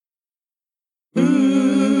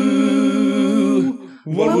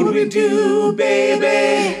What would we do,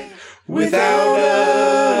 baby, without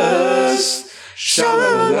us?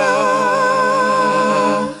 Sha-la-la.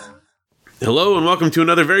 Hello and welcome to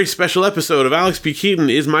another very special episode of Alex P. Keaton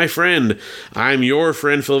is My Friend. I'm your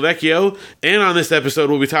friend Phil Vecchio, and on this episode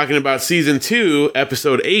we'll be talking about Season 2,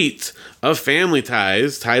 Episode 8 of Family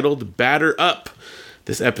Ties, titled Batter Up.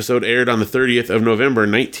 This episode aired on the 30th of November,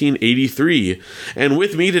 1983. And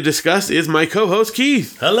with me to discuss is my co-host,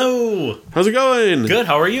 Keith. Hello. How's it going? Good.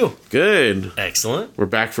 How are you? Good. Excellent. We're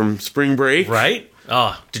back from spring break. Right?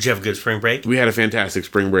 Oh, did you have a good spring break? We had a fantastic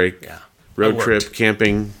spring break. Yeah. Road trip,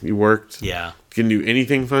 camping. You worked. Yeah. Didn't do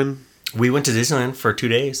anything fun? We went to Disneyland for 2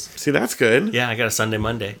 days. See, that's good. Yeah, I got a Sunday,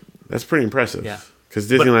 Monday. That's pretty impressive. Yeah. Because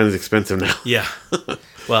Disneyland is expensive now. Yeah.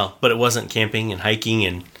 Well, but it wasn't camping and hiking,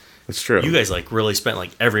 and That's true. you guys really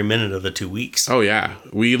spent every minute of the 2 weeks. Oh, yeah.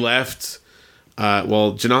 We left.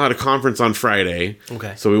 Janelle had a conference on Friday.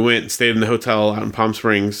 Okay. So we went and stayed in the hotel out in Palm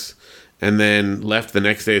Springs and then left the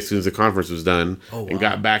next day as soon as the conference was done. Oh, wow. And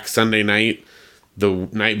got back Sunday night, the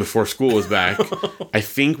night before school was back. I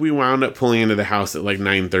think we wound up pulling into the house at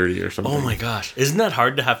 9:30 or something. Oh my gosh. Isn't that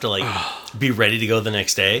hard to have to be ready to go the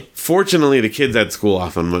next day? Fortunately, the kids had school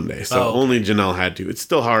off on Monday, so okay. only Janelle had to. It's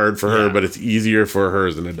still hard for her, but it's easier for her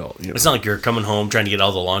as an adult. You know? It's not like you're coming home trying to get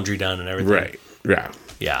all the laundry done and everything. Right. Yeah.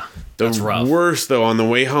 Yeah. The That's rough. worst, though, on the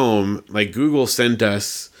way home, Google sent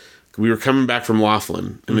us, we were coming back from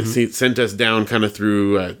Laughlin, and it sent us down kind of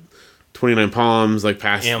through 29 Palms,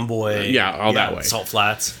 past Amboy. all that way. Salt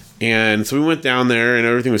Flats. And so we went down there, and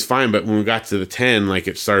everything was fine, but when we got to the 10,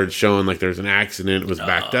 it started showing there was an accident, it was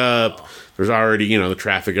backed up, there was already, the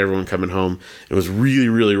traffic, everyone coming home. It was really,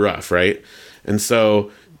 really rough, right? And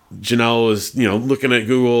so Janelle was, looking at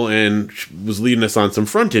Google and was leading us on some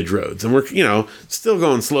frontage roads. And we're, still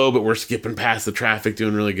going slow, but we're skipping past the traffic,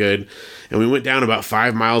 doing really good. And we went down about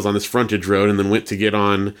 5 miles on this frontage road and then went to get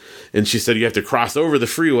on. And she said, you have to cross over the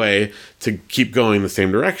freeway to keep going the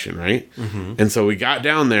same direction, right? Mm-hmm. And so we got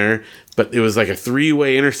down there, but it was a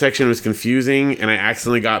three-way intersection. It was confusing. And I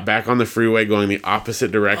accidentally got back on the freeway going the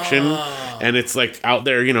opposite direction. Oh. And it's out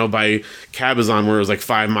there, by Cabazon where it was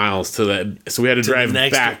 5 miles to that. So we had to drive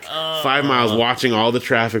back 5 miles, watching all the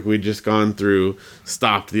traffic we'd just gone through,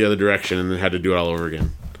 stopped the other direction, and then had to do it all over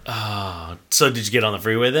again. So did you get on the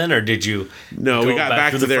freeway then, or did you? No, we got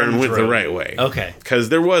back to there and went the right way. Okay. Because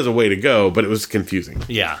there was a way to go, but it was confusing.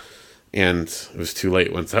 Yeah. And it was too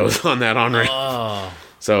late once I was on that on-ramp. Oh.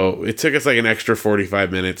 So it took us an extra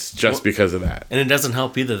 45 minutes just because of that. And it doesn't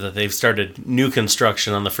help either that they've started new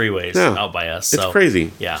construction on the freeways out by us. It's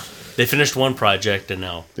crazy. Yeah. They finished one project and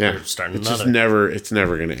now they're starting another. It's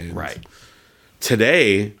never going to end. Right.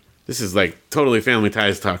 Today, this is totally Family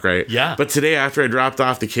Ties talk, right? Yeah. But today, after I dropped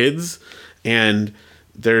off the kids, and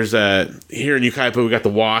there's here in Yucaipa, we got the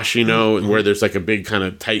wash, where there's a big kind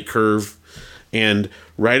of tight curve. And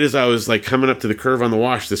right as I was coming up to the curve on the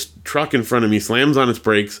wash, this truck in front of me slams on its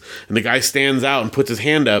brakes, and the guy stands out and puts his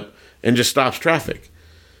hand up and just stops traffic.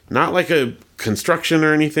 Not a construction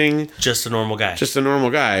or anything. Just a normal guy. Just a normal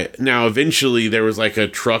guy. Now, eventually, there was a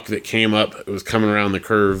truck that came up. It was coming around the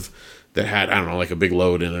curve that had, I don't know, a big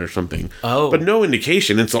load in it or something. Oh. But no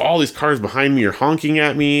indication. And so all these cars behind me are honking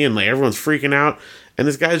at me, and everyone's freaking out. And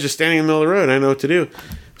this guy's just standing in the middle of the road. I know what to do.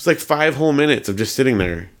 It was 5 whole minutes of just sitting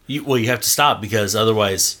there. You have to stop because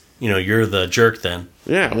otherwise, you're the jerk then.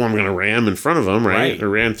 Yeah, well, I'm going to ram in front of him, right? Or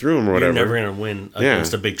ran through him or whatever. You're never going to win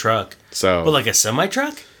against a big truck. So, but a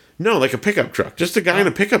semi-truck? No, a pickup truck. Just a guy in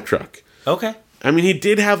a pickup truck. Okay. I mean, he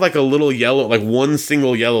did have a little yellow, one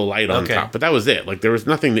single yellow light on top, but that was it. There was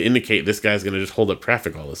nothing to indicate this guy's going to just hold up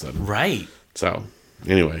traffic all of a sudden. Right. So,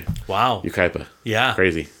 anyway. Wow. Yucaipa. Yeah.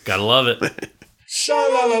 Crazy. Gotta love it.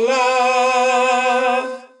 Sha-la-la-la.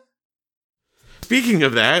 Speaking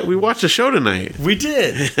of that, we watched a show tonight. We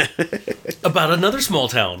did. About another small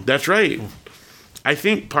town. That's right. I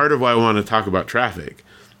think part of why I want to talk about traffic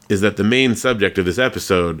is that the main subject of this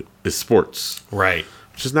episode is sports. Right.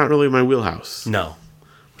 Which is not really my wheelhouse. No.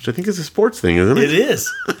 Which I think is a sports thing, isn't it? It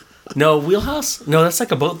is. No, wheelhouse? No, that's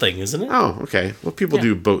a boat thing, isn't it? Oh, okay. Well, people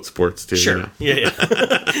do boat sports too. Sure. Yeah.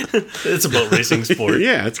 It's a boat racing sport.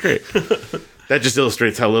 Yeah, it's great. That just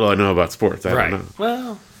illustrates how little I know about sports. I don't know.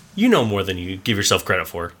 Well, you know more than you give yourself credit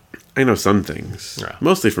for. I know some things. Yeah.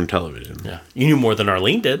 Mostly from television. Yeah. You knew more than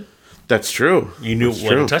Arlene did. That's true. You knew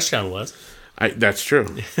what a touchdown was. That's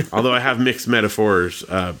true. Although I have mixed metaphors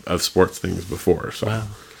of sports things before. So. Wow.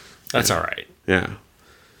 That's all right. Yeah.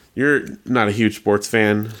 You're not a huge sports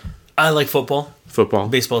fan? I like football. Football?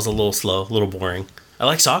 Baseball's a little slow, a little boring. I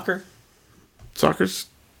like soccer. Soccer's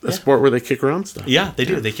a sport where they kick around stuff. Yeah, they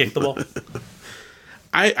do. They kick the ball.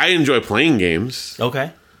 I enjoy playing games.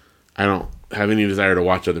 Okay. I don't have any desire to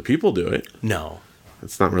watch other people do it. No.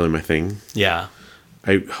 It's not really my thing. Yeah.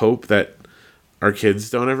 I hope that our kids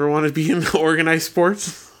don't ever want to be in organized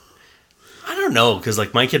sports. I don't know, because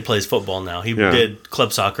like my kid plays football now. He did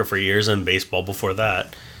club soccer for years and baseball before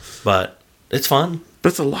that. But it's fun. But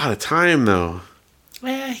it's a lot of time, though.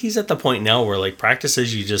 He's at the point now where like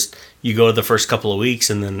practices, you go to the first couple of weeks,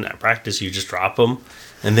 and then at practice you just drop them,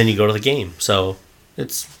 and then you go to the game. So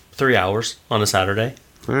it's 3 hours on a Saturday.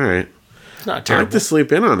 All right. It's not I terrible. like to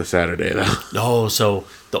sleep in on a Saturday, though. Oh, so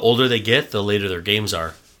the older they get, the later their games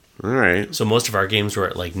are. All right. So most of our games were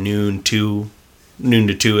at like noon to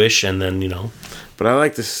 2-ish, and then, But I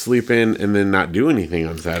like to sleep in and then not do anything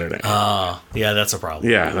on Saturday. Yeah, that's a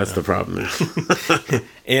problem. Yeah, that's the problem there.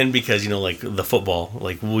 And because, like the football,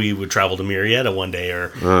 like we would travel to Murrieta one day, or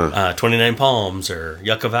 29 Palms, or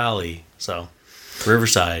Yucca Valley. So,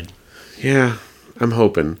 Riverside. Yeah, I'm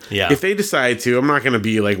hoping. Yeah. If they decide to, I'm not going to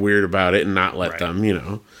be like weird about it and not let them,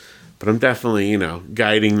 But I'm definitely,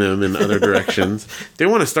 guiding them in other directions. If they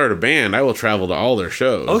want to start a band, I will travel to all their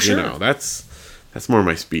shows. Oh, sure. That's more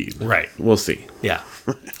my speed. Right. We'll see. Yeah.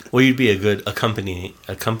 Well, you'd be a good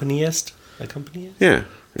accompanist? Yeah.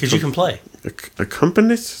 Because you can play.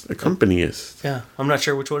 Accompanist. Yeah. I'm not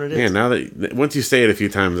sure which one it is. Yeah, now that once you say it a few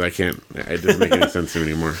times, I can't. It doesn't make any sense to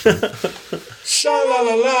me anymore. So.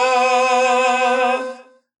 Sha-la-la-la.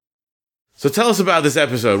 So tell us about this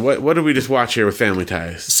episode. What did we just watch here with Family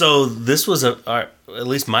Ties? So this was at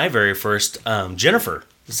least my very first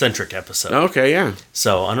Jennifer-centric episode. Okay, yeah.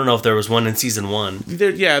 So I don't know if there was one in season 1.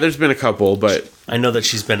 There's been a couple, but I know that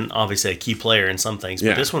she's been obviously a key player in some things. But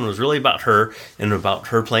Yeah. this one was really about her and about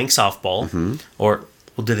her playing softball. Mm-hmm. Or,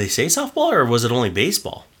 well, did they say softball or was it only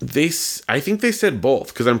baseball? I think they said both,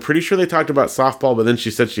 because I'm pretty sure they talked about softball, but then she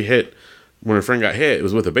said she hit, when her friend got hit, it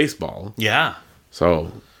was with a baseball. Yeah.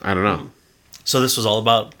 So, I don't know. So this was all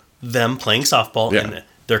about them playing softball, Yeah. and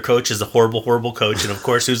their coach is a horrible, horrible coach. And of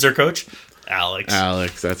course, who's their coach? Alex.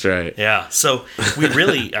 Alex, that's right. Yeah. So we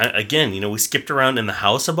really, again, we skipped around in the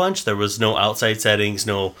house a bunch. There was no outside settings,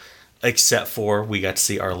 except for we got to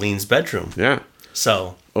see Arlene's bedroom. Yeah.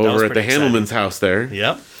 So that was Over at the pretty Handelman's exciting. house there.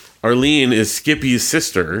 Yep. Arlene is Skippy's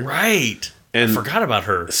sister. Right. And I forgot about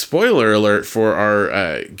her. Spoiler alert for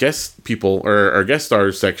our guest people, or our guest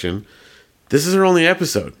stars section. This is her only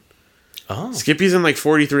episode. Oh. Skippy's in like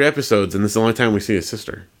 43 episodes, and this is the only time we see his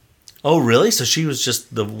sister. Oh, really? So she was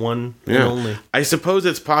just the one and only. I suppose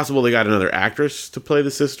it's possible they got another actress to play the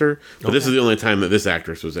sister, but this is the only time that this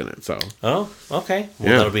actress was in it. So. Oh, okay. Well,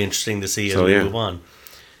 Yeah. that'll be interesting to see as we move on.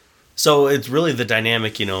 So it's really the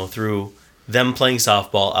dynamic, through them playing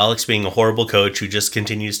softball, Alex being a horrible coach who just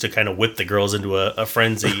continues to kind of whip the girls into a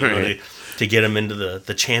frenzy Right. to get them into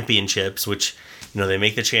the championships, which, they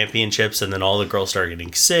make the championships and then all the girls start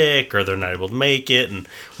getting sick or they're not able to make it and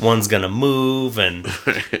one's going to move. And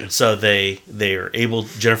so they are able,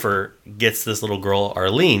 Jennifer gets this little girl,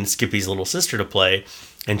 Arlene, Skippy's little sister, to play.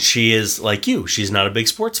 And she is like you. She's not a big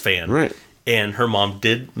sports fan. Right. And her mom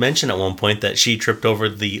did mention at one point that she tripped over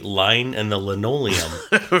the line and the linoleum.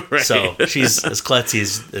 Right. So she's as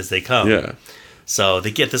klutzy as they come. Yeah. So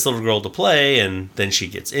they get this little girl to play, and then she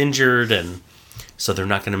gets injured, and so they're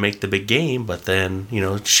not going to make the big game. But then,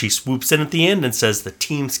 she swoops in at the end and says, the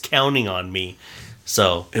team's counting on me.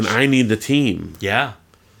 So. And I need the team. Yeah.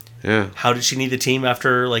 Yeah. How did she need the team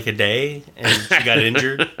after like a day and she got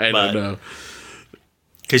injured? I don't know.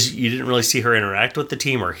 Because you didn't really see her interact with the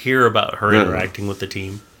team or hear about her interacting with the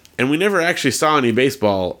team. And we never actually saw any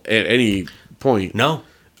baseball at any point. No.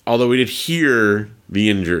 Although we did hear the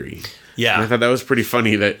injury. Yeah. And I thought that was pretty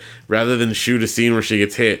funny that rather than shoot a scene where she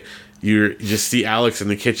gets hit, you just see Alex in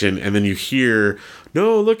the kitchen and then you hear,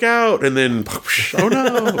 no, look out. And then, oh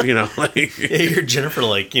no, like. Yeah, you're Jennifer,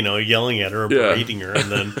 yelling at her or berating her.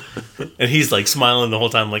 And he's like smiling the whole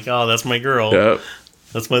time, like, oh, that's my girl. Yep.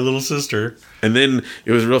 That's my little sister. And then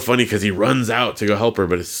it was real funny because he runs out to go help her,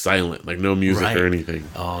 but it's silent, like no music or anything.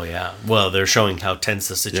 Oh, yeah. Well, they're showing how tense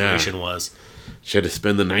the situation was. She had to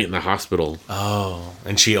spend the night in the hospital. Oh,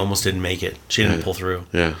 and she almost didn't make it. She didn't pull through.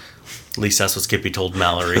 Yeah. At least that's what Skippy told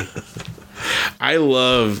Mallory. I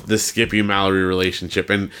love the Skippy Mallory relationship,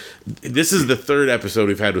 and this is the third episode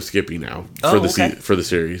we've had with Skippy now for the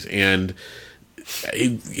series, and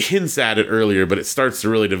he hints at it earlier, but it starts to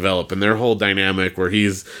really develop, and their whole dynamic where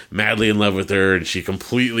he's madly in love with her and she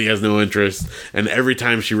completely has no interest, and every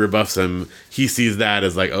time she rebuffs him, he sees that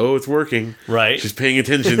as like, oh, it's working, right? She's paying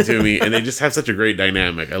attention to me, and they just have such a great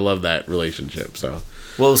dynamic. I love that relationship. So.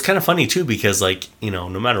 Well, it was kind of funny, too, because, no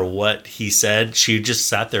matter what he said, she just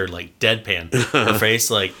sat there, deadpan. Her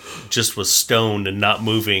face, just was stoned and not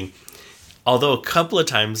moving. Although a couple of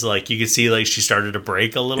times, like, you could see, like, she started to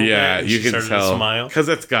break a little Yeah, bit. you She can started tell. to smile. Because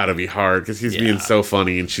that's got to be hard, because he's Yeah. being so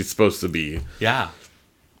funny, and she's supposed to be. Yeah.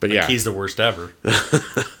 But yeah. He's the worst ever.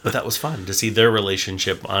 But that was fun to see their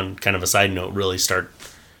relationship, on kind of a side note, really start.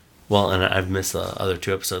 Well, and I've missed the other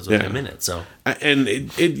 2 episodes with him in it, so. And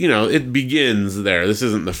it begins there. This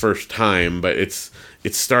isn't the first time, but it's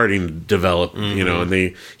starting to develop,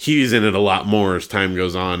 and he's in it a lot more as time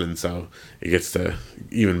goes on, and so it gets to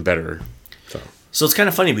even better. So it's kind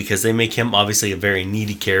of funny because they make him obviously a very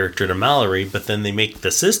needy character to Mallory, but then they make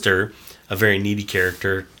the sister a very needy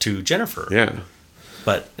character to Jennifer. Yeah.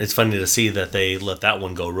 But it's funny to see that they let that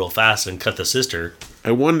one go real fast and cut the sister.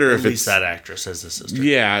 I wonder if At least it's that actress as the sister.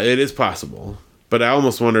 Yeah, it is possible. But I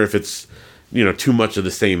almost wonder if it's, too much of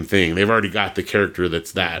the same thing. They've already got the character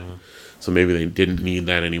that's that. So maybe they didn't need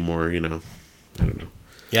that anymore, I don't know.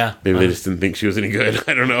 Yeah. Maybe they just didn't think she was any good.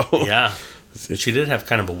 I don't know. Yeah. She did have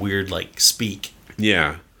kind of a weird, like, speak.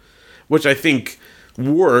 Yeah. Which I think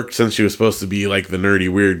worked since she was supposed to be like the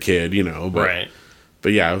nerdy weird kid, But, Right.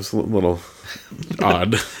 But yeah, it was a little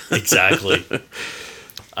odd. Exactly.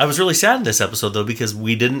 I was really sad in this episode, though, because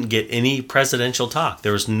we didn't get any presidential talk.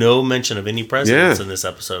 There was no mention of any presidents in this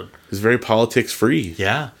episode. It was very politics free.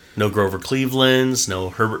 Yeah. No Grover Clevelands, no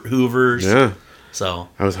Herbert Hoovers. Yeah. So.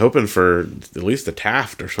 I was hoping for at least a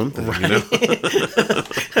Taft or something,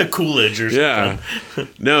 Coolidge or something. Yeah.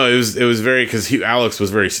 No, it was very, because Alex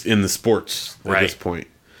was very in the sports at this point,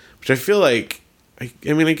 which I feel like, I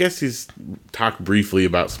guess he's talked briefly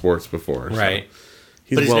about sports before. Right.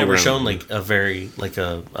 So but he's never well-rounded. shown like a very, like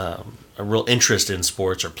a real interest in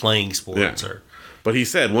sports or playing sports or. But he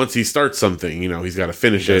said once he starts something, he's got to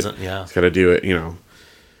finish it. Yeah. He's got to do it,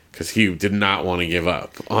 because he did not want to give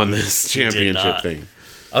up on this championship thing.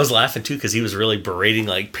 I was laughing too because he was really berating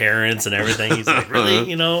like parents and everything. He's like,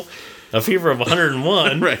 really, a fever of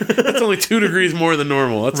 101. Right. That's only 2 degrees more than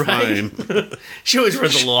normal. That's Right? fine. She always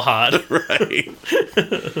runs a little hot. Right.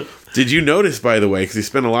 Did you notice, by the way, because he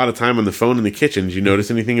spent a lot of time on the phone in the kitchen, did you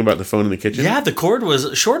notice anything about the phone in the kitchen? Yeah, the cord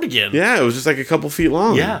was short again. Yeah, it was just like a couple feet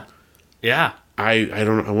long. Yeah. Yeah. I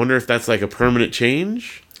don't know. I wonder if that's like a permanent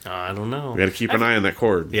change. I don't know. We got to keep an eye on that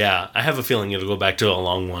cord. Yeah, I have a feeling it'll go back to a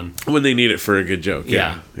long one. When they need it for a good joke.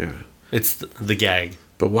 Yeah. It's the gag.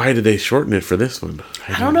 But why did they shorten it for this one?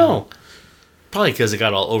 I don't know. Probably because it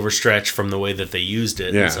got all overstretched from the way that they used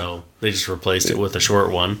it. Yeah. And so they just replaced it with a short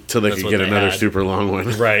one. Till they That's could what get they another had. super long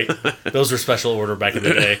one. Right. Those were special order back in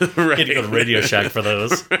the day. Right. You had to go to Radio Shack for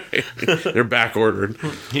those. Right. They're back ordered.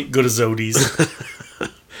 Go to Zodi's.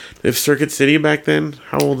 If Circuit City back then,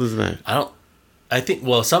 how old is that? I think,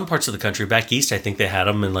 well, some parts of the country, back east, I think they had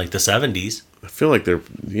them in like the 70s. I feel like they're,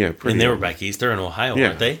 pretty And they were old. back east. They're in Ohio,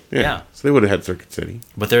 aren't they? Yeah. So they would have had Circuit City.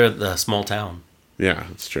 But they're a small town. Yeah,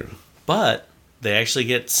 that's true. But they actually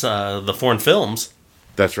get the foreign films.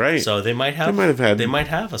 That's right. So they might have. They might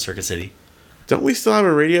have a Circuit City. Don't we still have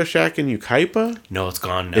a Radio Shack in Yucaipa? No, it's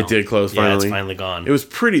gone now. It did close finally. Yeah, it's finally gone. It was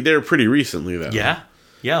they were pretty recently though. Yeah.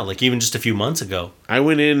 Yeah, like even just a few months ago. I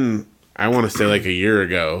went in, I want to say like a year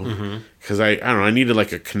ago, because I don't know, I needed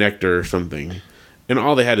like a connector or something, and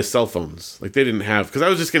all they had is cell phones. Like they didn't have, because I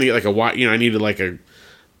was just gonna get like I needed like a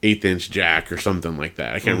 1/8" jack or something like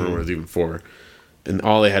that. I can't remember what it was even for, and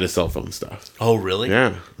all they had is cell phone stuff. Oh, really?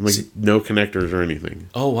 Yeah, like no connectors or anything.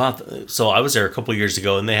 Oh, wow. So I was there a couple years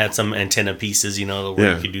ago, and they had some antenna pieces,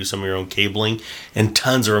 where you could do some of your own cabling, and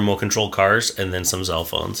tons of remote control cars, and then some cell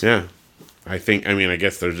phones. Yeah, I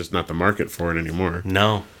guess there's just not the market for it anymore.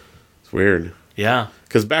 No. It's weird. Yeah.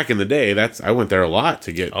 Because back in the day, I went there a lot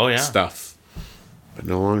to get stuff, but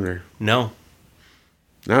no longer. No.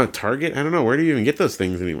 Now Target, I don't know, where do you even get those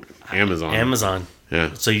things anymore? Amazon.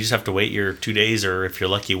 Yeah. So you just have to wait your 2 days, or if you're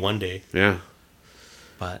lucky, 1 day. Yeah.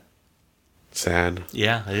 But sad.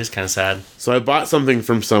 Yeah, it is kind of sad. So I bought something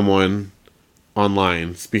from someone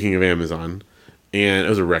online, speaking of Amazon, and it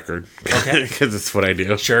was a record. Okay. Because it's what I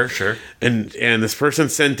do. Sure. And this person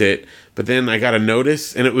sent it, but then I got a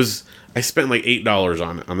notice, and I spent like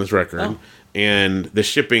 $8 on this record. Oh. And the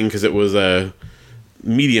shipping, because it was a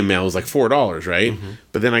medium mail, was like $4, right?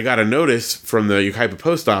 But then I got a notice from the Yucaipa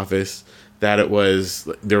post office that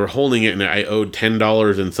they were holding it, and I owed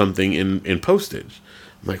 $10 and something in postage.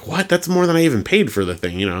 I'm like, what? That's more than I even paid for the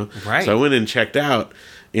thing, Right. So I went and checked out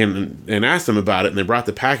and asked them about it, and they brought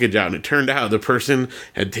the package out, and it turned out the person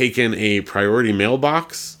had taken a priority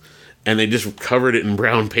mailbox, and they just covered it in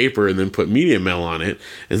brown paper and then put media mail on it.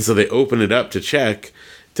 And so they opened it up to check,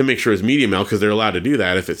 to make sure it's media mail, because they're allowed to do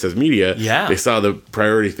that if it says media. Yeah. They saw the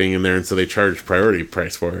priority thing in there, and so they charged priority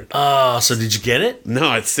price for it. Oh, so did you get it?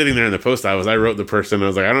 No, it's sitting there in the post office. I wrote the person. I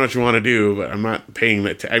was like, I don't know what you want to do, but I'm not paying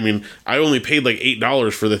that. I mean, I only paid like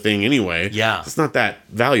 $8 for the thing anyway. Yeah. It's not that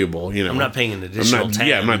valuable, you know. I'm not paying an additional 10.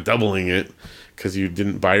 Yeah, I'm not doubling it because you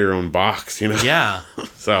didn't buy your own box, you know. Yeah.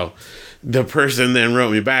 So the person then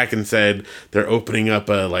wrote me back and said they're opening up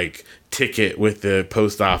a like ticket with the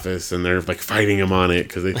post office, and they're like fighting him on it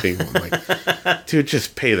because they think, I'm like, dude,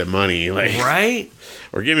 just pay the money, like, Right?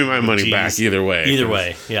 or give me my money back. Either way. Either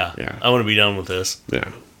way, yeah. Yeah. I want to be done with this.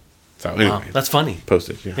 Yeah. So anyway, Wow, that's funny.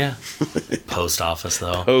 postage. Yeah. Yeah. Post office,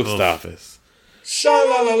 though. Post office.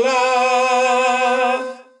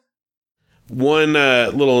 Sha-la-la-la. One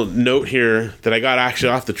little note here that I got actually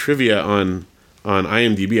off the trivia on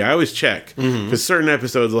IMDb. I always check because certain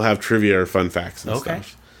episodes will have trivia or fun facts and Okay.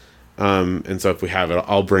 stuff. And so if we have it,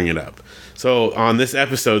 I'll bring it up. So on this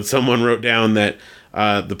episode, someone wrote down that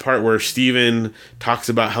the part where Steven talks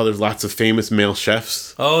about how there's lots of famous male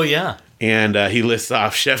chefs, Oh, yeah. and he lists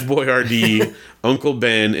off Chef Boyardee, Uncle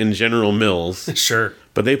Ben, and General Mills. Sure.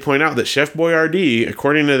 But they point out that Chef Boyardee,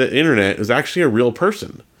 according to the internet, is actually a real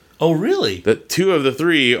person. Oh, really? That 2 of the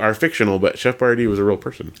 3 are fictional, but Chef Boyardee was a real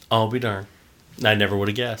person. I'll be darned. I never would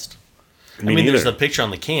have guessed. Me I mean, there's neither. the picture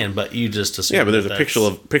on the can, but you just assume. Yeah, but there's a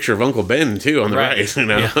that's- picture of Uncle Ben too on the Right. right. You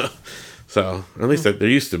know, Yeah. so at least there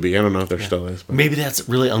used to be. I don't know if there still is, but Maybe that's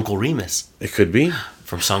really Uncle Remus it could be.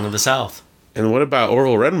 from Song of the South. And what about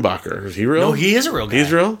Orville Redenbacher? Is he real? No, he is a real guy.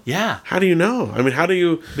 He's real. Yeah. How do you know? I mean, how do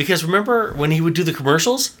you? Because remember when he would do the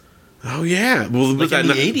commercials? Oh yeah. Well, was Like in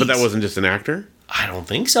that the not, but that 80s. wasn't just an actor. I don't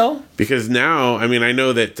think so. Because now, I mean, I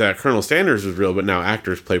know that Colonel Sanders was real, but now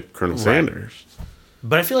actors play Colonel Sanders.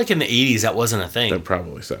 But I feel like in the 80s that wasn't a thing. That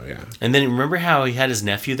probably so. Yeah. And then remember how he had his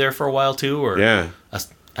nephew there for a while too? Or Yeah.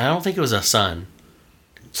 I don't think it was a son,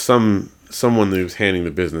 Someone who was handing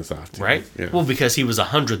the business off to. right? Yeah. Well, because he was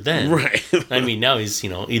 100 then. Right. I mean, now he's,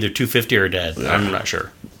 either 250 or dead. I'm not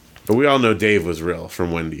sure. But we all know Dave was real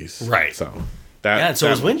from Wendy's. Right. So that. Yeah, and so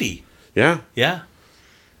that- was Wendy. Yeah. Yeah.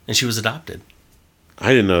 And she was adopted.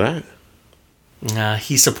 I didn't know that.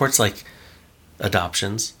 He supports, like,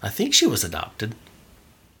 adoptions. I think she was adopted.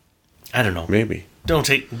 I don't know. Maybe. Don't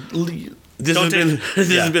take... This Don't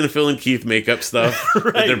has been Phil and Keith makeup stuff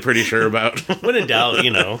that they're pretty sure about. When in doubt,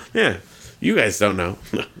 Yeah. You guys don't know.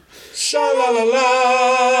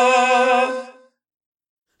 Sha-la-la-la.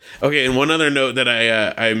 Okay, and one other note that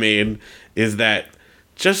I made is that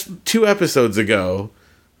just 2 episodes ago,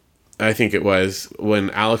 I think it was, when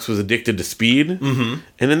Alex was addicted to speed. Mm-hmm.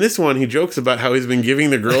 And in this one, he jokes about how he's been giving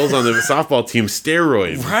the girls on the softball team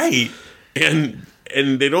steroids. Right.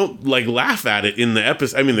 And they don't like laugh at it in the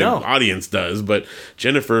episode. I mean, the No. audience does, but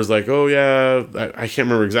Jennifer's like, "Oh yeah," I can't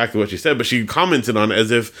remember exactly what she said, but she commented on it as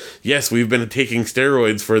if, "Yes, we've been taking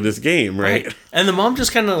steroids for this game, right?" And the mom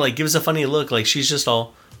just kind of, like, gives a funny look. Like, she's just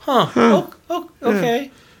all, okay.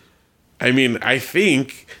 I mean, I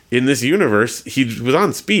think in this universe he was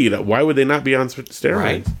on speed. Why would they not be on steroids?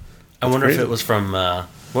 Right. I wonder if crazy. it was from,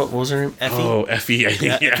 what was her name? Effie? Oh, Effie, I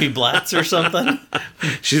think, yeah. Effie Blatz or something.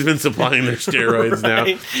 She's been supplying their steroids now.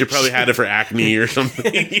 Right. She probably had it for acne or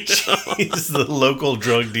something. He's the local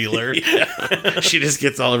drug dealer. She just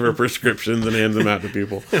gets all of her prescriptions and hands them out to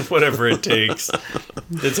people. Whatever it takes.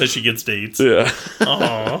 That's how she gets dates. Yeah.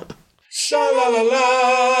 Aw.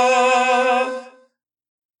 Sha-la-la-la.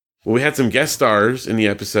 Well, we had some guest stars in the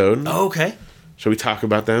episode. Oh, okay. Shall we talk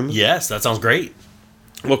about them? Yes, that sounds great.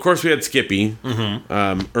 Well, of course, we had Skippy.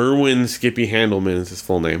 Erwin Skippy Handelman is his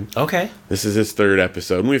full name. Okay. This is his 3rd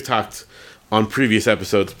episode. And we've talked on previous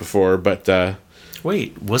episodes before, but,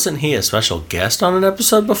 Wait, wasn't he a special guest on an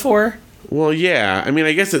episode before? well, yeah. I mean,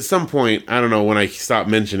 I guess at some point, I don't know when I stopped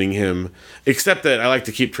mentioning him, except that I like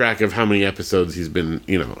to keep track of how many episodes he's been,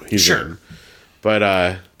 he's Sure. in.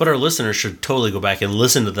 But, But our listeners should totally go back and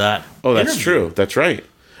listen to that. oh, that's interview. true. That's right.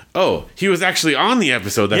 Oh, he was actually on the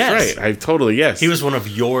episode. That's Yes. right. Yes. He was one of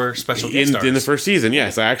your special guest stars. in the first season,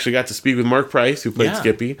 yes. I actually got to speak with Mark Price, who played Yeah.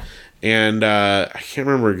 Skippy. And I can't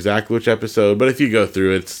remember exactly which episode, but if you go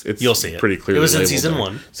through it, it's You'll see it. pretty clearly It was in labeled season there.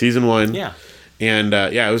 1. Season 1. Yeah. And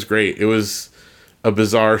yeah, it was great. It was a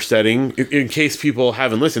bizarre setting. In case people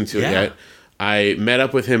haven't listened to it Yeah. yet, I met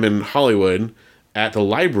up with him in Hollywood at the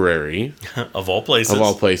library Of all places. of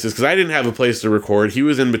all places, because I didn't have a place to record. He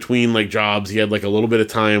was in between like jobs. He had like a little bit of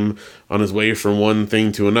time on his way from one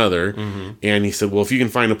thing to another. And he said, well, if you can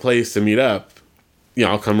find a place to meet up,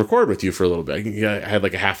 I'll come record with you for a little bit. I had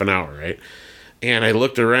like a half an hour, right? And I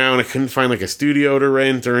looked around. I couldn't find like a studio to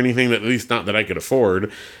rent or anything, that at least not that I could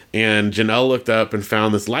afford. And Janelle looked up and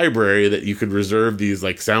found this library that you could reserve these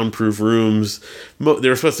like soundproof rooms. They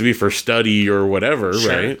were supposed to be for study or whatever, Sure.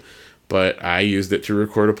 right? But I used it to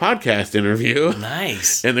record a podcast interview.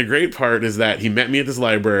 Nice. And the great part is that he met me at this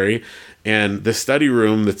library, and the study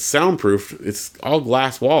room that's soundproof, it's all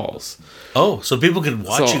glass walls. Oh, so people could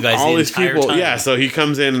watch you guys all the these entire people, time. yeah. So he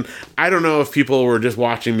comes in. I don't know if people were just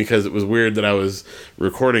watching because it was weird that I was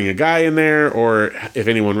recording a guy in there, or if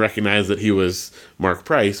anyone recognized that he was Mark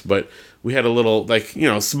Price. But we had a little, like,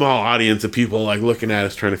 small audience of people like looking at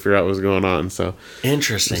us, trying to figure out what was going on. So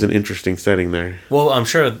Interesting. it's an interesting setting there. Well, I'm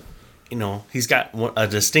sure, he's got a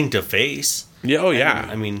distinctive face. Yeah. Oh yeah.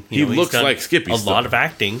 I mean, he looks like Skippy. A lot of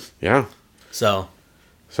acting. Yeah. So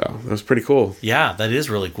that was pretty cool. yeah, that is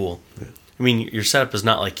really cool. I mean, your setup is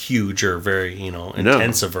not like huge or very,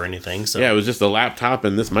 intensive or anything. So Yeah, it was just a laptop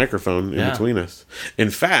and this microphone in between us. In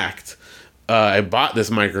fact, I bought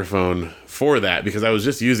this microphone for that because I was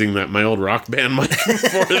just using my old Rock Band mic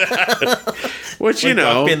for that. Which, like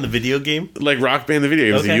Rock Band the video game. like Rock Band the video.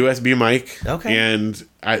 It was Okay. a USB mic. Okay. And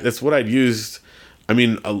that's what I'd used. I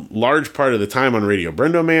mean, a large part of the time on Radio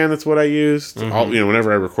Brendo Man, that's what I used. Mm-hmm.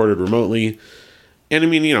 Whenever I recorded remotely. And I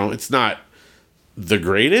mean, it's not the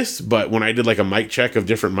greatest, but when I did like a mic check of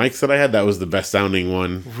different mics that I had, that was the best sounding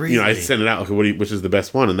one. I Really? sent it out, okay, which is the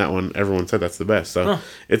best one, and that one everyone said that's the best. So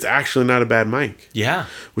it's actually not a bad mic, Yeah.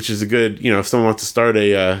 which is a good, if someone wants to start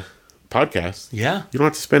a podcast, Yeah. you don't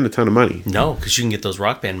have to spend a ton of money. No, because you can get those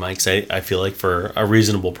Rock Band mics, I feel like, for a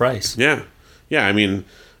reasonable price. Yeah. I mean,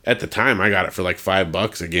 at the time I got it for like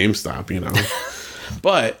 $5 at GameStop,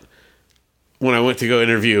 but when I went to go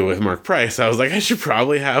interview with Mark Price, I was like, I should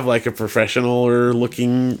probably have like a professional or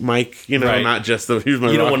looking mic, Right. not just here's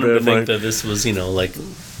my You don't Rock want them to Band think mic. that this was, like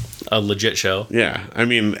a legit show. Yeah, I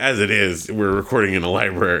mean, as it is, we're recording in a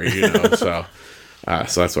library, so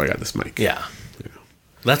that's why I got this mic. Yeah.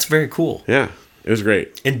 That's very cool. Yeah, it was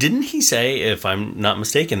great. And didn't he say, if I'm not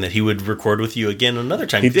mistaken, that he would record with you again another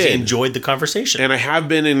time? He 'Cause did. He enjoyed the conversation. And I have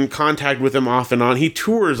been in contact with him off and on. He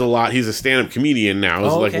tours a lot. He's a stand-up comedian now.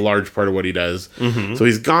 Is like a large part of what he does. Mm-hmm. So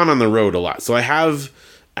he's gone on the road a lot. So I have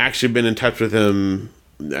actually been in touch with him.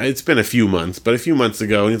 It's been a few months, but a few months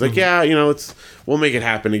ago, and he's like, "Yeah, we'll make it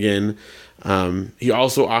happen again." He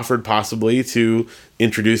also offered possibly to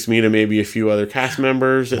introduce me to maybe a few other cast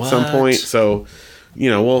members at some What? point. So,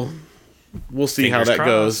 we'll see how Fingers that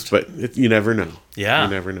goes, but you never know. Yeah. You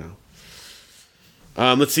never know.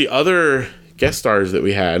 Let's see, other guest stars that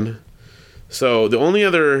we had. So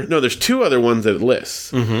there's two other ones that it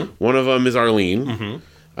lists. Mm-hmm. One of them is Arlene.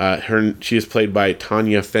 Mm-hmm. She is played by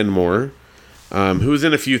Tanya Fenmore, who's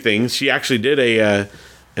in a few things. She actually did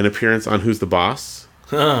an appearance on Who's the Boss.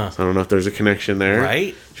 Huh. So I don't know if there's a connection there.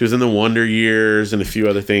 Right. She was in the Wonder Years and a few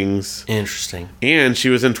other things. Interesting. And she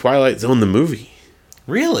was in Twilight Zone, the movie.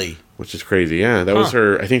 Really? Which is crazy, yeah. That was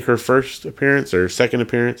I think her first appearance or second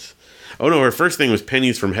appearance. Oh, no, her first thing was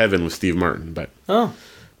Pennies from Heaven with Steve Martin, but Oh,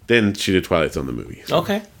 then she did Twilight Zone, the movie.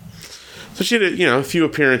 okay. So she did, a few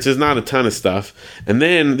appearances, not a ton of stuff. And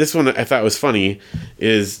then this one I thought was funny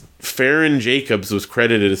is Farron Jacobs was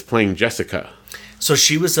credited as playing Jessica. So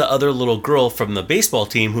she was the other little girl from the baseball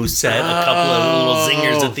team who said a couple of little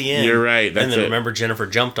zingers at the end. You're right, And that's then it. remember Jennifer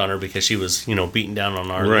jumped on her because she was, beating down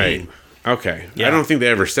on Arlene. Right. Okay. Yeah. I don't think they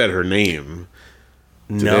ever said her name.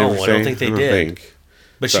 Did they No, ever I say? don't think they I don't did. think.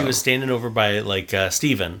 But she So. was standing over by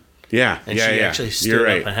Steven. Yeah. And yeah, she yeah. actually stood You're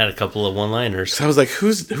right. up and had a couple of one-liners. So I was like,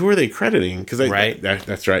 who are they crediting? Because Right.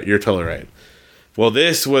 that's right. You're totally right. Well,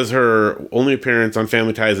 this was her only appearance on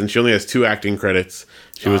Family Ties, and she only has 2 acting credits.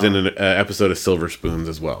 She was in an episode of Silver Spoons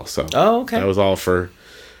as well. So Oh, okay. that was all for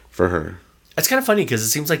her. It's kind of funny because it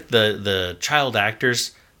seems like the child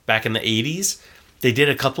actors back in the 80s, they did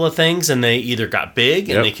a couple of things and they either got big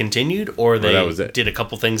and Yep. they continued, or they that was it. did a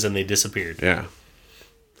couple things and they disappeared. Yeah.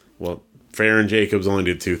 Well, Farron Jacobs only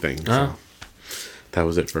did 2 things. Oh. So that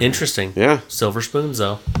was it for her. Interesting. Yeah. Silver spoons,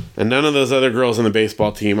 though. And none of those other girls on the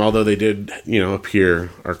baseball team, although they did,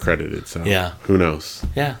 appear, are credited. So Yeah. who knows?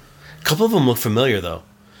 Yeah. A couple of them look familiar, though.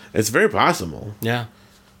 It's very possible, Yeah.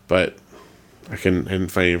 but I didn't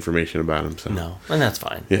find any information about them. So No. And that's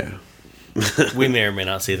fine. yeah, We may or may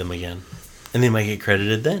not see them again. And they might get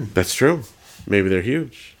credited then. that's true. Maybe they're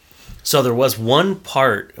huge. So there was one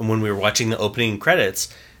part when we were watching the opening credits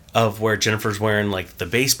of where Jennifer's wearing like the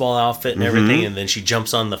baseball outfit and everything, and then she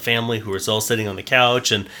jumps on the family who is all sitting on the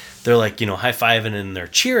couch, and they're like, high-fiving and they're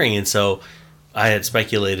cheering. And so I had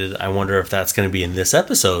speculated, I wonder if that's going to be in this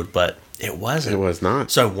episode, but it wasn't. It was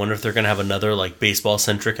not. So I wonder if they're going to have another like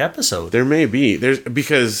baseball-centric episode. There may be.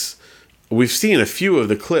 Because we've seen a few of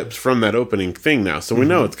the clips from that opening thing now, so we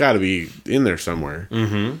know it's got to be in there somewhere.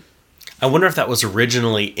 I wonder if that was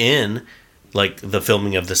originally in like the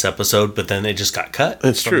filming of this episode, but then it just got cut.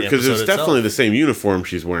 That's from true, the because it's episode definitely itself. the same uniform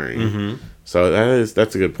she's wearing. So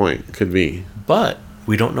that's a good point. Could be. But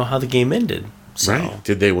we don't know how the game ended. So Right.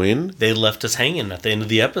 Did they win? they left us hanging at the end of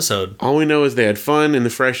the episode. All we know is they had fun in the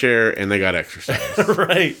fresh air and they got exercise.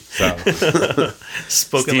 Right. So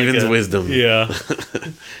Spoken Steven's like a, wisdom. Yeah.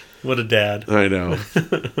 What a dad. I know.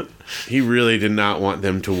 He really did not want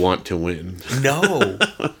them to want to win. No.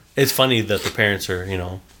 It's funny that the parents are,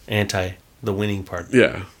 anti the winning part.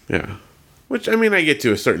 Yeah, yeah. Which, I mean, I get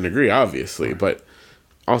to a certain degree, obviously, but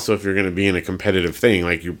also if you're going to be in a competitive thing,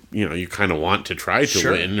 like you kind of want to try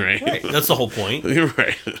to win, right? Right. That's the whole point. You're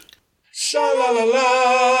right.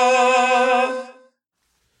 Sha-la-la-la.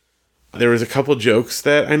 There was a couple jokes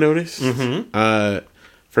that I noticed.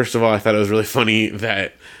 First of all, I thought it was really funny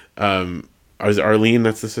that was it Arlene,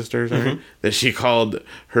 that's the sister, right? That she called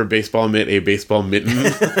her baseball mitt a baseball mitten,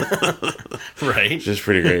 Right. which is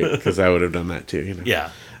pretty great because I would have done that too.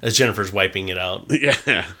 Yeah. As Jennifer's wiping it out.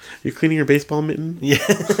 Yeah. You cleaning your baseball mitten? Yeah.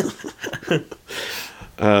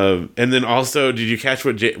 And then also, did you catch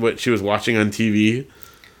what she was watching on TV?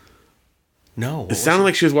 No. It sounded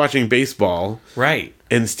like she was watching baseball. Right.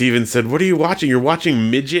 And Steven said, "What are you watching? You're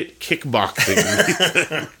watching midget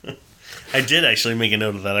kickboxing." I did actually make a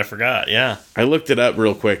note of that. I forgot. Yeah. I looked it up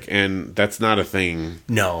real quick, and that's not a thing.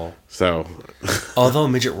 No. So, Although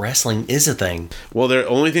midget wrestling is a thing. well, the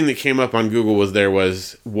only thing that came up on Google was there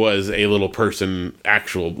was a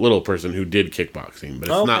actual little person who did kickboxing, but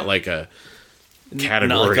it's Okay. not like a Not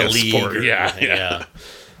category like a of league. sport. or Yeah, anything, yeah.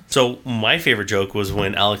 So my favorite joke was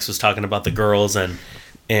when Alex was talking about the girls and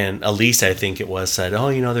Elise, I think it was, said, "Oh,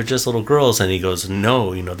 they're just little girls." And he goes,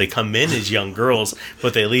 "No, they come in as young girls,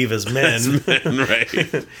 but they leave as men." Right.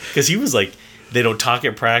 Because he was like, they don't talk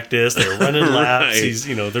at practice. They're running laps. Right. He's,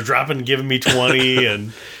 they're dropping, giving me 20.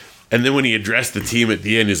 And And then when he addressed the team at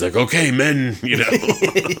the end, he's like, "Okay, men,"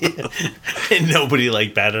 and nobody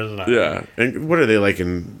like batted an eye. Yeah. And what are they like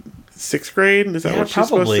in 6th grade? Is that Yeah, what she's supposed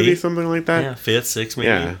to probably. be? Something like that? Yeah, 5th, 6th, maybe.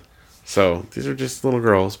 Yeah. So these are just little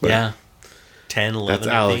girls. But Yeah. 10, 11, That's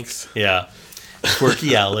I Alex. think. Yeah.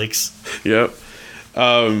 Quirky Alex. Yep.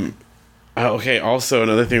 Okay. Also,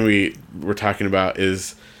 another thing we were talking about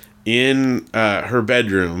is in her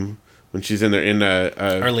bedroom when she's in there in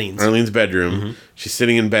Arlene's bedroom. She's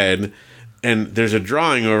sitting in bed, and there's a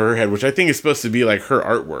drawing over her head, which I think is supposed to be like her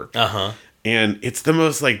artwork. Uh-huh. And it's the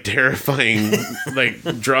most like terrifying like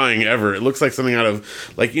drawing ever. It looks like something out of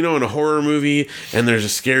like in a horror movie, and there's a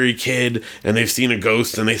scary kid and they've seen a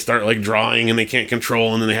ghost and they start like drawing and they can't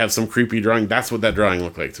control, and then they have some creepy drawing. That's what that drawing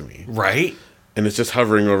looked like to me. Right? And it's just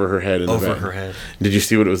hovering over her head in the Over bed. her head. Did you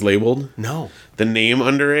see what it was labeled? No. The name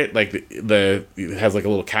under it, like the it has like a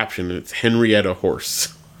little caption, and it's Henrietta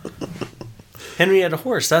Horse. Henrietta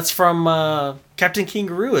Horse. That's from Captain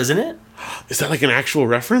Kangaroo, isn't it? Is that like an actual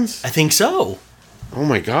reference? I think so. Oh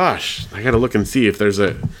my gosh. I gotta look and see if there's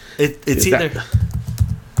a... It's Is either... that-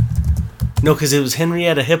 No, because it was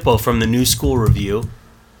Henrietta Hippo from the New School Review.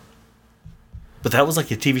 But that was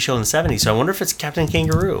like a TV show in the 70s, so I wonder if it's Captain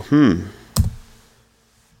Kangaroo.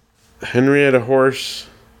 Henrietta Horse.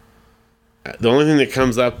 The only thing that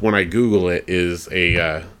comes up when I Google it is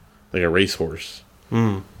a racehorse.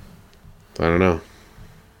 So I don't know.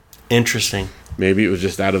 Interesting. Maybe it was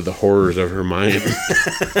just out of the horrors of her mind.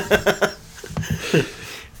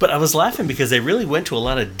 But I was laughing because they really went to a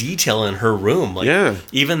lot of detail in her room. Like, Yeah.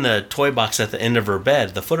 even the toy box at the end of her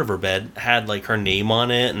bed, the foot of her bed, had like her name on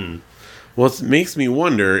it. And Well, it makes me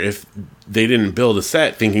wonder if they didn't build a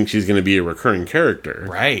set thinking she's going to be a recurring character.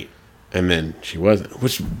 right. And then she wasn't.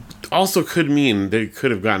 Which also could mean they could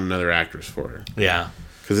have gotten another actress for her. Yeah.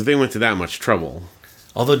 Because if they went to that much trouble...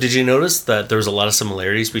 Although, did you notice that there was a lot of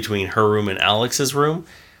similarities between her room and Alex's room?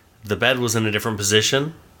 The bed was in a different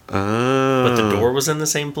position, but the door was in the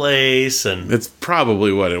same place. And It's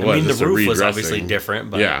probably what it was. I mean, the just a roof was redressing. obviously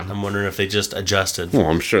different, but Yeah. I'm wondering if they just adjusted. Well,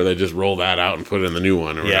 I'm sure they just roll that out and put it in the new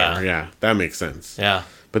one or Yeah. whatever. Yeah, that makes sense. Yeah.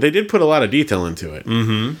 But they did put a lot of detail into it.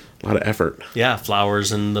 Mm-hmm. A lot of effort. Yeah,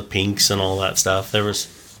 flowers and the pinks and all that stuff. There was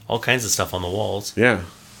all kinds of stuff on the walls. Yeah.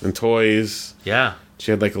 And toys. Yeah. She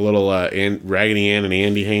had like a little Raggedy Ann and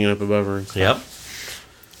Andy hanging up above her. Yep.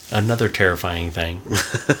 Another terrifying thing.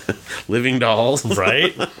 Living dolls.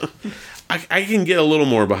 Right? I can get a little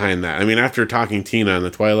more behind that. I mean, after talking Tina in the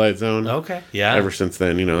Twilight Zone. Okay. Yeah. Ever since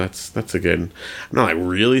then, that's a good... I'm not like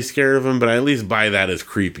really scared of them, but I at least buy that as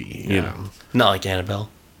creepy, you know. Not like Annabelle.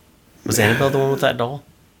 Was Annabelle the one with that doll?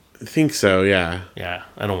 I think so, yeah. Yeah.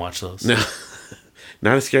 I don't watch those. No.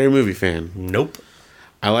 Not a scary movie fan. Nope.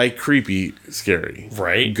 I like creepy, scary.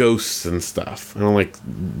 Right. Ghosts and stuff. I don't like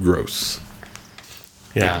gross.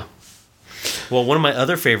 Yeah. Well, one of my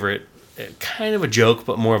other favorite, kind of a joke,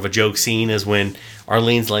 but more of a joke scene is when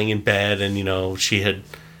Arlene's laying in bed and, she had,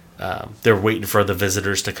 they're waiting for the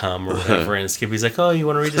visitors to come or whatever. And Skippy's like, oh, you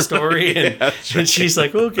want to read the story? And she's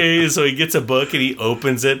like, okay. So he gets a book and he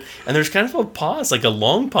opens it. And there's kind of a pause, like a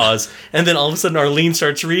long pause. And then all of a sudden Arlene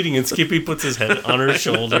starts reading and Skippy puts his head on her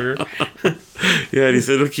shoulder. Yeah, and he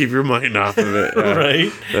said, "It'll keep your mind off of it." Yeah,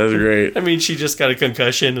 right? That's great. I mean, she just got a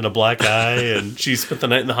concussion and a black eye, and she spent the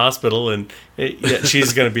night in the hospital, and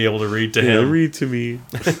she's going to be able to read to him. Read to me.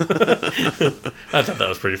 I thought that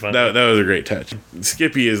was pretty fun. That was a great touch.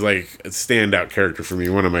 Skippy is like a standout character for me,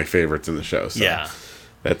 one of my favorites in the show. So yeah.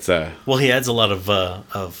 That's Well, he adds a lot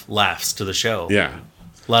of laughs to the show. Yeah.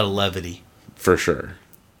 A lot of levity. For sure.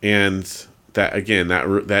 And that again,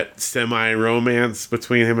 that semi-romance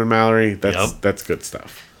between him and Mallory, that's good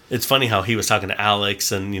stuff. It's funny how he was talking to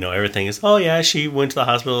Alex and, everything is, oh, yeah, she went to the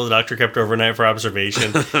hospital. The doctor kept her overnight for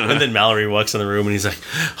observation. And then Mallory walks in the room and he's like,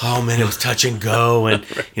 oh, man, it was touch and go. And,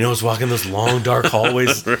 I was walking those long, dark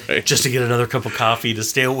hallways right. just to get another cup of coffee to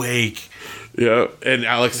stay awake. Yeah. And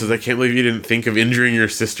Alex says, I can't believe you didn't think of injuring your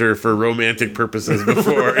sister for romantic purposes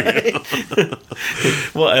before.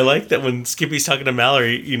 Well, I like that when Skippy's talking to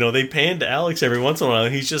Mallory, they pan to Alex every once in a while.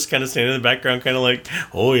 And he's just kind of standing in the background, kind of like,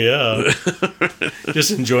 oh, yeah.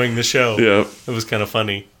 Just enjoying the show. Yeah. It was kind of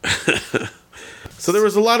funny. So there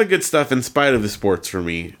was a lot of good stuff in spite of the sports for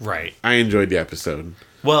me. Right. I enjoyed the episode.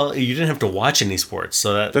 Well, you didn't have to watch any sports,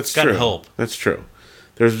 so that's got to help. That's true.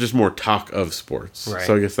 There's just more talk of sports. Right.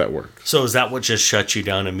 So I guess that worked. So is that what just shuts you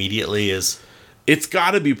down immediately? It's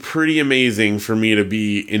got to be pretty amazing for me to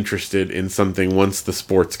be interested in something once the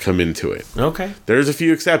sports come into it. Okay. There's a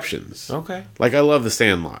few exceptions. Okay. Like I love The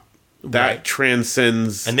Sandlot. That Right.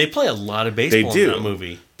 transcends... And they play a lot of baseball in that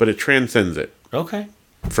movie. But it transcends it Okay.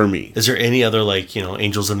 for me. Is there any other,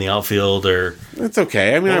 Angels in the Outfield or... It's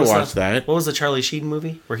okay. I mean, I watched that. What was the Charlie Sheen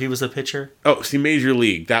movie where he was a pitcher? Oh, see, Major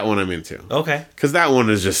League. That one I'm into. Okay. Because that one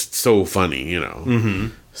is just so funny, Mm-hmm.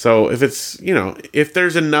 So if it's, if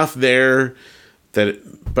there's enough there but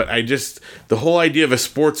the whole idea of a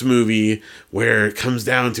sports movie where it comes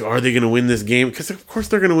down to, are they going to win this game? Because of course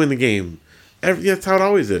they're going to win the game. That's how it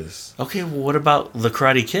always is. Okay, well, what about The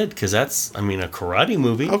Karate Kid? Because that's, a karate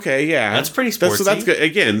movie. Okay, yeah. That's pretty sportsy. So that's good.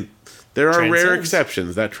 Again, there are rare Transcends.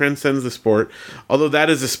 exceptions. That transcends the sport. Although that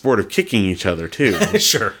is a sport of kicking each other, too.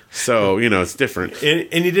 Sure. So, it's different.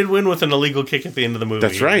 And he did win with an illegal kick at the end of the movie.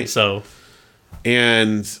 That's right. So...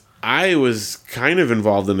 And I was kind of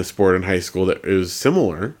involved in a sport in high school that was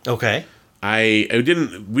similar. Okay. We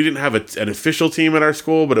didn't have an official team at our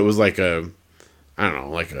school, but it was like a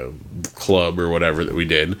club or whatever that we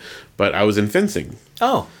did. But I was in fencing.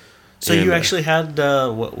 Oh. So And, you actually had,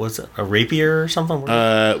 what was it, a rapier or something?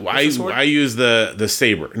 I used the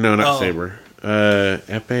saber. No, not Oh. saber.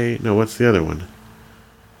 Epee. No, what's the other one?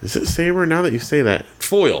 Is it saber? Now that you say that,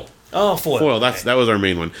 foil. Oh, foil. Foil. That was our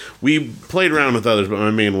main one. We played around with others, but my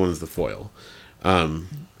main one is the foil. And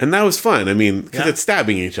that was fun. I mean, because it's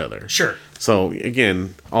stabbing each other. Sure. So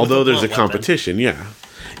again, although there's a blunt competition, yeah,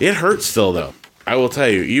 it hurts still though. I will tell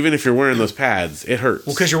you, even if you're wearing those pads, it hurts.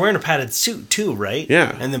 Well, because you're wearing a padded suit too, right?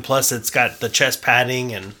 Yeah. And then plus it's got the chest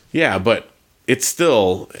padding and... Yeah, but it's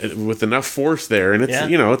still with enough force there, and it's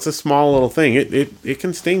it's a small little thing. It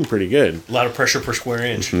can sting pretty good. A lot of pressure per square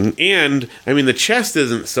inch. And I mean, the chest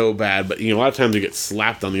isn't so bad, but a lot of times you get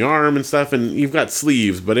slapped on the arm and stuff, and you've got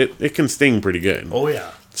sleeves, but it can sting pretty good. Oh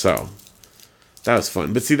yeah. So that was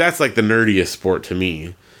fun. But see, that's like the nerdiest sport to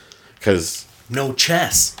me, because No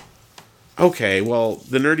chess. okay, well,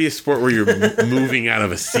 the nerdiest sport where you're moving out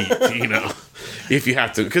of a seat, if you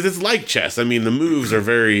have to, because it's like chess. I mean, the moves are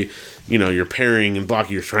very, you're parrying and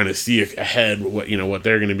blocking. You're trying to see ahead what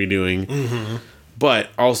they're going to be doing. Mm-hmm. But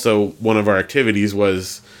also, one of our activities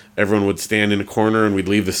was everyone would stand in a corner and we'd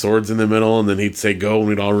leave the swords in the middle, and then he'd say go, and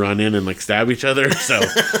we'd all run in and stab each other. So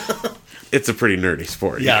it's a pretty nerdy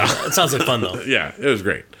sport. Yeah, it sounds like fun though. Yeah, it was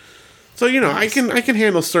great. So nice. I can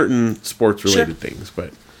handle certain sports related Sure. things,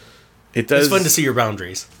 but. It does. It's fun to see your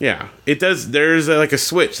boundaries. Yeah, it does. There's a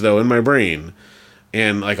switch though in my brain,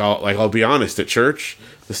 and I'll be honest. At church,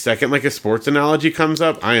 the second a sports analogy comes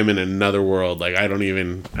up, I am in another world. I don't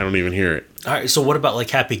even hear it. All right. So what about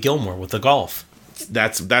Happy Gilmore with the golf?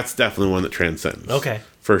 That's definitely one that transcends. Okay.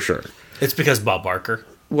 For sure. It's because Bob Barker.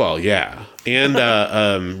 Well, yeah,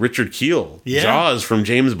 and Richard Kiel, Yeah. Jaws from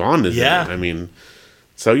James Bond is Yeah. in it. I mean,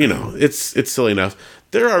 so it's silly enough.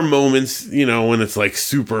 There are moments, when it's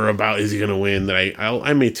super about is he going to win that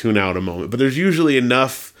I may tune out a moment, but there's usually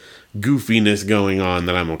enough goofiness going on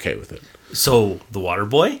that I'm okay with it. So, The Water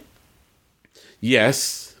Boy?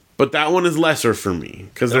 Yes, but that one is lesser for me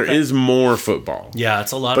because there Okay. is more football. Yeah,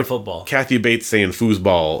 it's a lot of football. Kathy Bates saying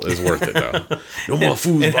foosball is worth it though. No more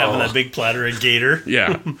foosball. And having that big platter of gator.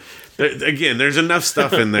 Yeah. Again, there's enough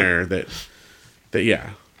stuff in there that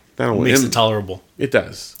yeah, that'll win. Makes it tolerable. It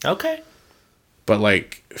does. Okay. But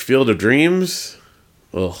like Field of Dreams,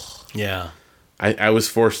 ugh. Yeah. I was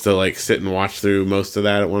forced to like sit and watch through most of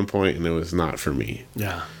that at one point, and it was not for me.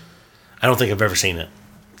 Yeah. I don't think I've ever seen it.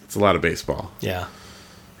 It's a lot of baseball. Yeah.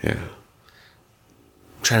 Yeah.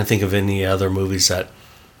 I'm trying to think of any other movies that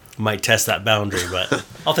might test that boundary, but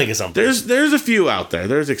I'll think of something. There's a few out there.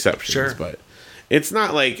 There's exceptions, Sure. but it's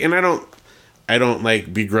not like, and I don't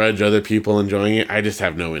like begrudge other people enjoying it. I just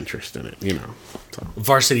have no interest in it, you know. So,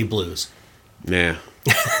 Varsity Blues. nah.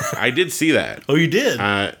 I did see that. Oh, you did?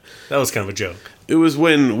 That was kind of a joke. It was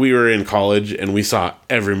when we were in college and we saw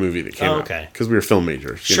every movie that came out. Okay. Because we were film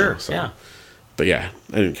majors. you Sure. know, so. Yeah. But yeah,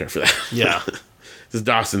 I didn't care for that. Yeah. This is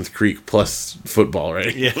Dawson's Creek plus football,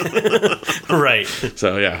 right? Yeah. Right.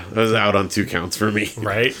 So yeah, that was out on 2 counts for me.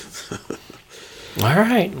 Right. All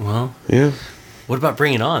right. Well, Yeah. what about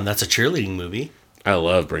Bring It On? That's a cheerleading movie. I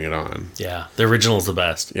love Bring It On. Yeah. The original's the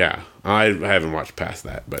best. Yeah. I haven't watched past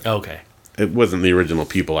that, but Okay. it wasn't the original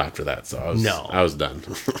people after that, so I was done.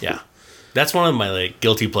 Yeah. That's one of my like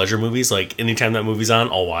guilty pleasure movies. Like anytime that movie's on,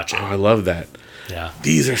 I'll watch it. Oh, I love that. Yeah.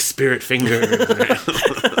 These are spirit fingers.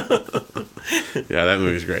 Yeah, that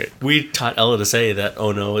movie's great. We taught Ella to say that,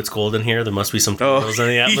 oh no, it's cold in here. There must be some tornadoes in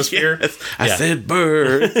the atmosphere. Yes. I Yeah. said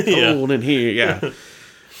bird. It's Yeah. cold in here. Yeah.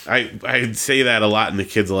 I say that a lot, and the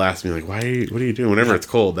kids will ask me like, what are you doing? Whenever it's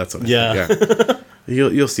cold, that's what I Yeah. say. Yeah.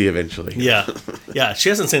 You'll see eventually. Yeah. Yeah. She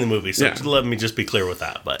hasn't seen the movie, so Yeah. let me just be clear with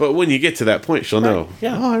that. But But when you get to that point, she'll know.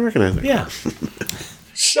 Yeah. Oh, I recognize it. yeah.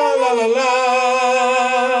 Sha la la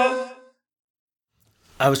la.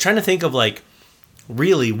 I was trying to think of like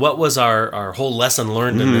really what was our whole lesson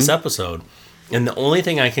learned in this episode. And the only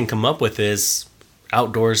thing I can come up with is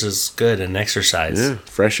outdoors is good and exercise. Yeah.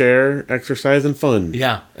 Fresh air, exercise, and fun.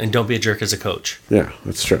 Yeah. And don't be a jerk as a coach. Yeah,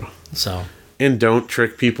 that's true. So And don't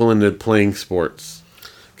trick people into playing sports.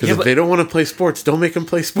 Because Yeah, if but- they don't want to play sports, don't make them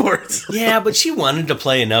play sports. yeah, but she wanted to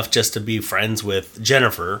play enough just to be friends with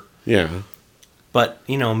Jennifer. Yeah, But,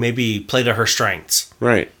 maybe play to her strengths.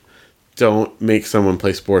 right. Don't make someone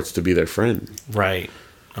play sports to be their friend. Right.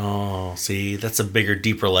 Oh, see, that's a bigger,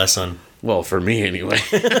 deeper lesson. Well, for me anyway.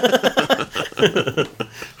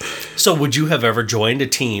 So would you have ever joined a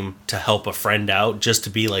team to help a friend out just to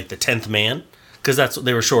be like the 10th man? Because that's what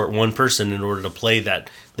they were short one person in order to play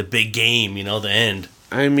the big game, the end.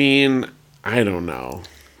 I mean, I don't know.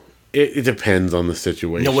 It depends on the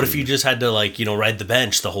situation. What if you just had to ride the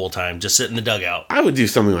bench the whole time, just sit in the dugout? I would do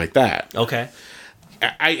something like that. Okay.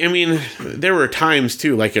 I mean, there were times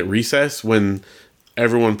too, like at recess when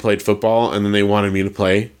everyone played football and then they wanted me to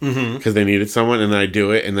play because they needed someone, and then I do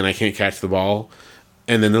it and then I can't catch the ball,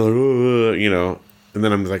 and then they're like, and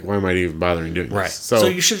then I'm like, why am I even bothering doing this? Right. So, So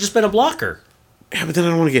you should have just been a blocker. yeah, but then I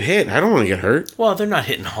don't want to get hit. I don't want to get hurt. Well, they're not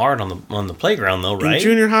hitting hard on the playground though, In right?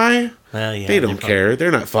 junior high, Well, yeah, they don't probably- care.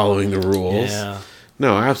 They're not following the rules. Yeah.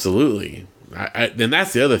 No, absolutely. And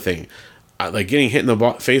that's the other thing. Like getting hit in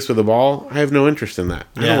the face with a ball, I have no interest in that.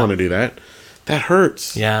 I Yeah. don't want to do that. That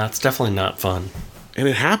hurts. Yeah, it's definitely not fun. And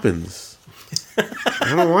it happens.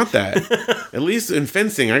 I don't want that. At least in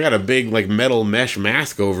fencing, I got a big metal mesh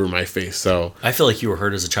mask over my face. So, I feel like you were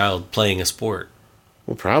hurt as a child playing a sport.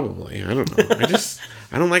 well, probably. I don't know.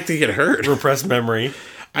 I don't like to get hurt. Repressed memory.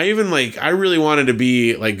 I even I really wanted to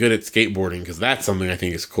be good at skateboarding because that's something I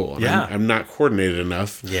think is cool. And Yeah. I'm not coordinated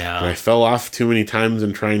enough. Yeah. And I fell off too many times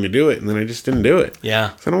in trying to do it, and then I just didn't do it.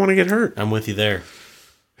 Yeah, 'Cause I don't want to get hurt. I'm with you there.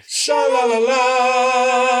 Sha la la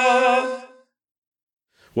la.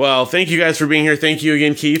 Well, thank you guys for being here. Thank you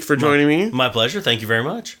again, Keith, for joining me. My pleasure. Thank you very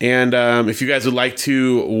much. And if you guys would like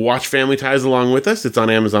to watch Family Ties along with us, it's on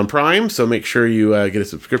Amazon Prime, so make sure you get a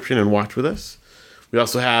subscription and watch with us. We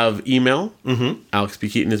also have email. Alex B.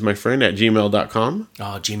 Keaton is my friend at gmail.com. Oh,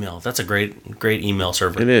 Gmail. That's a great email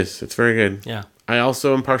server. It is. It's very good. Yeah. I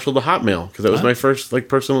also am partial to Hotmail because that was my first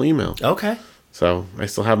personal email. Okay. So I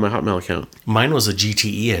still have my Hotmail account. Mine was a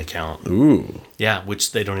GTE account. Ooh. Yeah,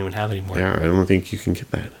 which they don't even have anymore. Yeah, I don't think you can get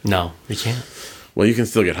that. No, you can't. Well, you can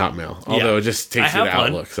still get Hotmail, although it just takes I you to have one.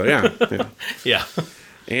 Outlook. So yeah. Yeah.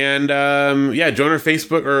 And join our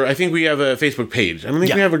Facebook, or I think we have a Facebook page. I don't think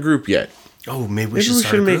Yeah. we have a group yet. Oh, maybe we Maybe should we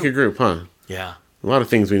start should a make a group. group, huh? Yeah. A lot of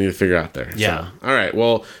things we need to figure out there. Yeah. So, all right.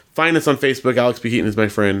 Well, find us on Facebook. Alex B. Keaton is my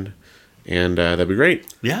friend, and that'd be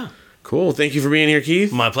great. Yeah. Cool. Thank you for being here,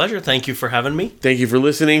 Keith. My pleasure. Thank you for having me. Thank you for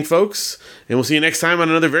listening, folks. And we'll see you next time on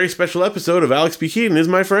another very special episode of Alex B. Keaton is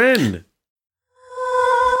my friend.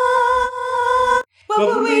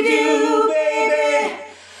 What would we do, baby,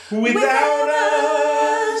 without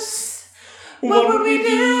us? What would we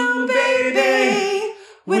do, baby,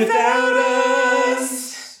 without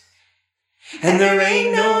us? And there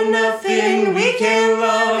ain't no nothing we can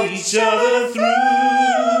love each other through.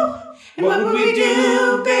 And what would we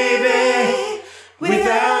do, baby?